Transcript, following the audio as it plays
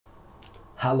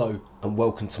Hello and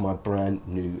welcome to my brand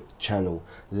new channel,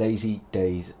 Lazy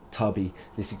Daze Tubby.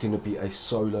 This is going to be a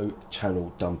solo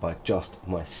channel done by just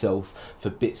myself for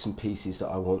bits and pieces that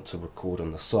I want to record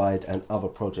on the side and other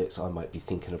projects I might be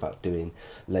thinking about doing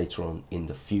later on in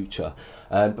the future.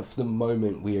 But for the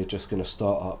moment we are just going to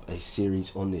start up a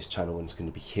series on this channel, and it's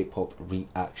going to be hip hop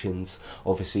reactions.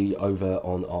 Obviously over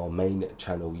on our main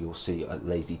channel you'll see at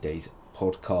Lazy Daze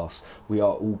podcast. We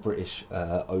are all British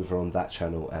over on that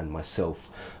channel and myself,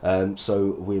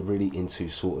 so we're really into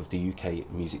sort of the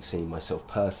UK music scene myself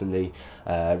personally,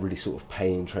 really sort of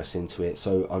pay interest into it,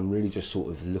 so I'm really just sort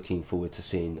of looking forward to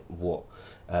seeing what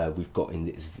we've got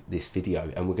in this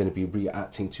video. And we're going to be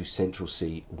reacting to Central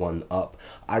C 1 Up.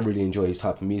 I really enjoy his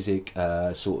type of music,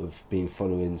 sort of been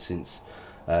following since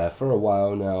for a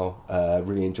while now.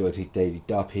 Really enjoyed his Daily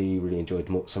Duppy, really enjoyed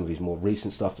some of his more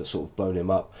recent stuff that's sort of blown him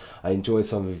up. I enjoyed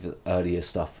some of his earlier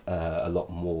stuff a lot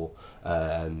more.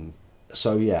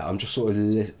 So yeah, I'm just sort of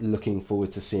looking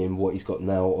forward to seeing what he's got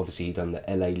now. Obviously he done the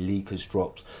LA Leakers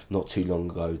dropped not too long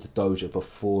ago, the Doja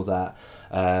before that.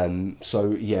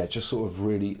 So yeah, just sort of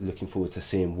really looking forward to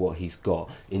seeing what he's got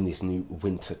in this new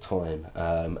winter time,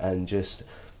 and just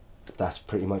that's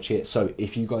pretty much it. So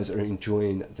if you guys are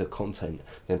enjoying the content,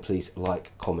 then please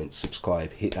like, comment,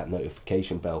 subscribe, hit that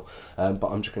notification bell. But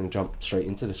I'm just going to jump straight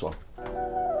into this one.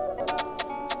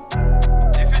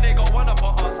 They think they got one up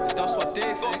on us. That's what they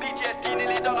think. Got PTSD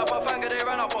nearly done up a finger, they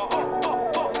ran up on us.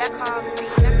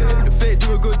 The fake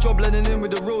do a good job blending in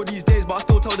with the road these days, but I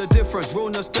still tell the difference.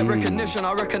 Realness get recognition,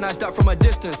 I recognize that from a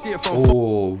distance. See it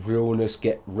from realness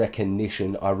get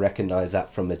recognition, I recognize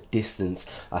that from a distance.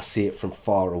 I see it from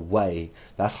far away.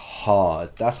 That's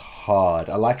hard. That's hard.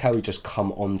 I like how he just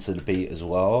come onto the beat as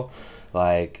well.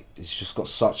 Like, it's just got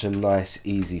such a nice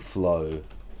easy flow.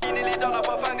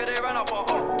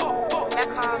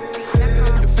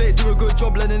 Do a good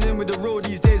job blending in with the road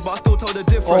these days, but I still tell the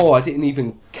difference. Oh, I didn't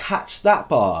even catch that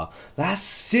bar. That's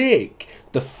sick.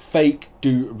 The fake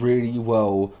do really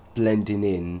well blending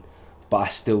in, but I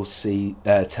still see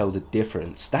tell the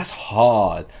difference. That's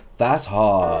hard. That's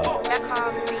hard.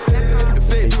 The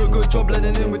fake do a good job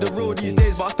blending in with the road these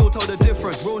days, but I still tell the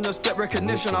difference. Realness get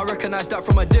recognition, I recognize that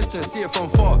from a distance. See it from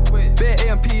far. Bare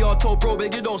AMPR told bro,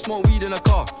 big you don't smoke weed in a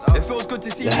car. It feels good to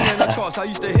see me in the charts. I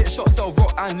used to hit shots, sell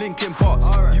rock and Linkin Parks.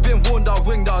 You been warned, I'll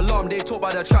ring the alarm. They talk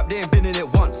about the trap, they ain't been in it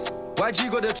once. Why'd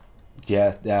you got the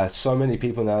Yeah, so many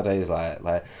people nowadays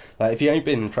like if you ain't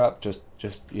been in trap, just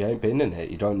you ain't been in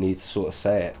it. You don't need to sort of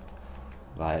say it,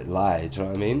 like lie. Do you know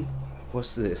what I mean?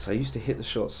 What's this? I used to hit the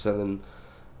shots selling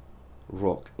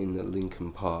rock in the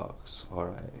Linkin Parks.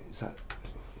 Alright, is that,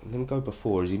 let me go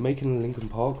before. Is he making a Linkin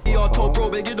Park? I told bro,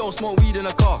 big you don't smoke weed in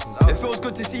a car. It feels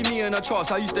good to see me in the charts.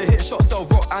 I used to hit shots, sell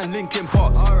rock and Linkin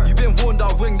Parks. You been warned,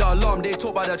 I'll ring the alarm. They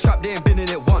talk about the trap, they ain't been in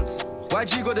it once.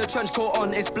 Why'd you got the trench coat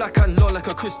on? It's black and long like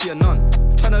a Christian nun.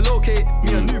 Tryna locate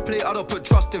me a new plate, I don't put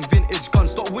trust in vintage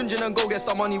guns. Stop whinging and go get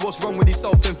some money. What's wrong with these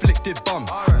self-inflicted bums?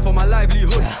 For my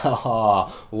livelihood.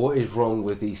 What is wrong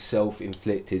with these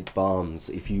self-inflicted bums?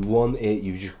 If you want it,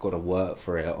 you just gotta work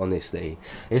for it. Honestly,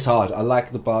 it's hard. I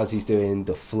like the bars he's doing.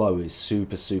 The flow is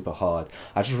super hard.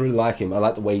 I just really like him. I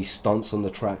like the way he stunts on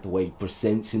the track, the way he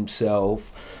presents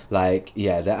himself. Like,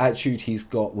 yeah, the attitude he's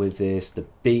got with this, the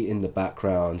beat in the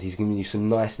background. He's giving you some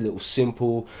nice little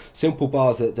simple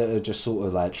bars that are just sort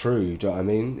of like true. Do you know what I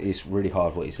mean? It's really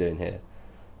hard what he's doing here.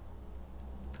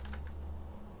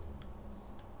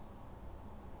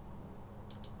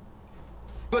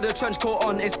 Got the trench coat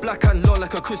on, it's black and long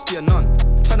like a Christian nun.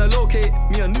 Tryna locate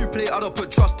me a new plate, I don't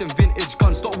put trust in vintage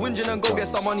guns. Stop whinging and go get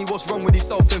some money. What's wrong with these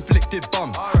self-inflicted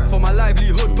bums? For my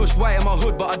livelihood, push right in my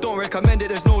hood, but I don't recommend it,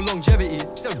 there's no longevity.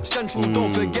 Central,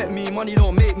 don't forget me, money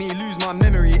don't make me lose my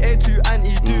memory. A2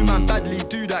 anti, do man badly,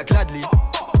 do that gladly.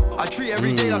 I treat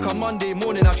every day like a Monday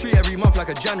morning, I treat every month like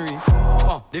a January.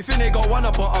 They think they got one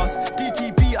up on us.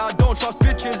 DTP, I don't trust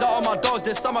bitches out of my dogs,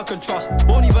 there's some I can trust.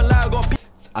 Won't even lie, I got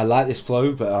I like this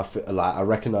flow, but I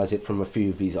recognize it from a few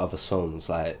of these other songs.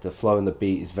 Like the flow and the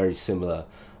beat is very similar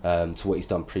to what he's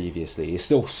done previously. It's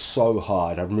still so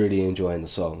hard. I'm really enjoying the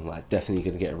song. Like, definitely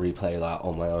gonna get a replay like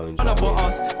on my own.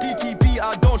 DTP,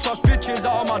 I don't trust bitches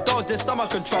out of my dogs, there's some I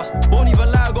can trust. Won't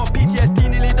even lie, I got PTSD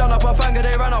nearly done up a finger,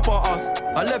 they ran up on us.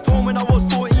 I left home when I was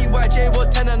 14, YJ was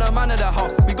 10 and a man of the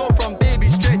house. We go from baby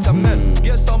straight to men.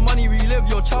 Get some money, relive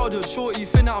your childhood. Shorty,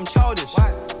 think that I'm childish.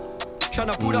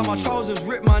 Tryna pull down my trousers,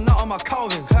 rip my nut on my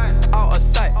Calvins. Out of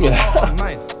sight, out of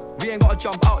mind. We ain't gotta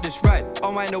jump out this ride.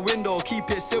 Unwind the window,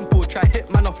 keep it simple. Try hit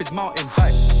man off his mountain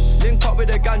height. Link up with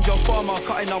a ganja farmer,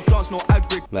 cutting down plants, no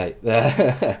agri. Mate,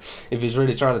 if he's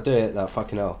really trying to do it, that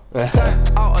fucking hell.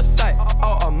 Out of sight,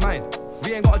 out of mind.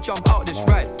 We ain't gotta jump out this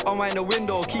ride. Unwind the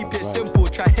window, keep it simple.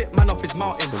 Try hit man off his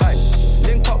mountain bike.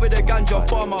 Link up with a ganja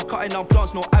farmer, cutting down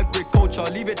plants, no agriculture.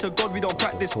 Leave it to God, we don't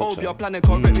practice obia. Planning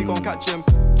correct, we gon' catch him.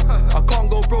 I can't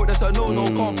go broke, that's a no-no.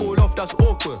 Can't fall off, that's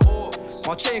awkward.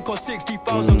 My chain cost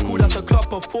 60,000, cool, that's a club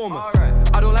performance.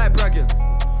 I don't like bragging,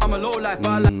 I'm a low life, but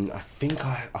I like. I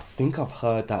think I've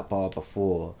heard that bar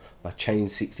before. My chain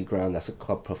 60 grand, that's a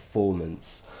club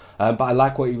performance. But I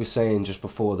like what he was saying just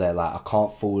before there, like, I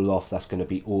can't fall off, that's going to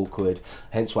be awkward.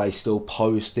 Hence why he's still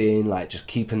posting, like, just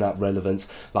keeping that relevance.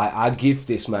 Like, I give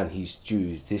this man his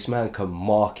dues. This man can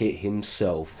market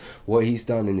himself. What he's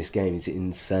done in this game is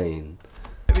insane.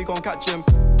 We gon' catch him.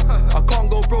 I can't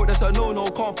go broke, that's a no-no.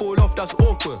 Can't fall off, that's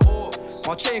awkward.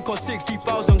 My chain cost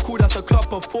 60,000, cool, that's a club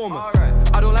performance.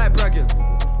 I don't like bragging,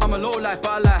 I'm a low life, but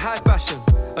I like high fashion.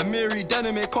 A Miri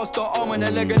denim, it cost the arm and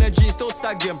a leg and a jean still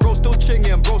sagging. Bro still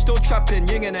chinging, bro still trapping,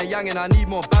 yin and a yang, and I need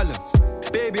more balance.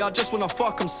 Baby, I just wanna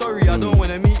fuck, I'm sorry, I don't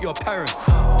wanna meet your parents.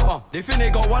 They think they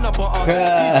got one up on us.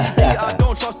 DTB, I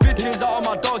don't trust bitches, out of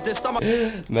my dogs, this summer.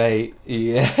 Mate,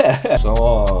 yeah.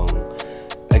 Song.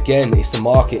 Again, it's the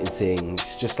marketing thing.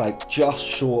 It's just like just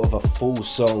short of a full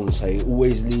song, so it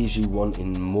always leaves you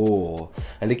wanting more.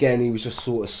 And again, he was just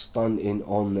sort of stunting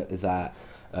on that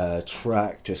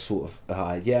track, just sort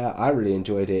of yeah, I really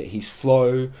enjoyed it. His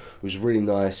flow was really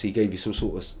nice. He gave you some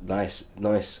sort of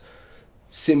nice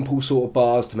simple sort of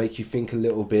bars to make you think a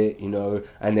little bit, you know,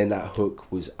 and then that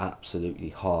hook was absolutely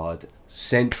hard.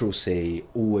 Central C,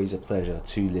 always a pleasure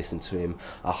to listen to him.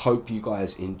 I hope you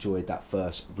guys enjoyed that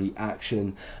first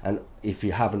reaction, and if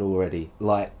you haven't already,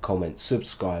 like, comment,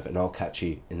 subscribe, and I'll catch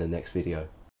you in the next video.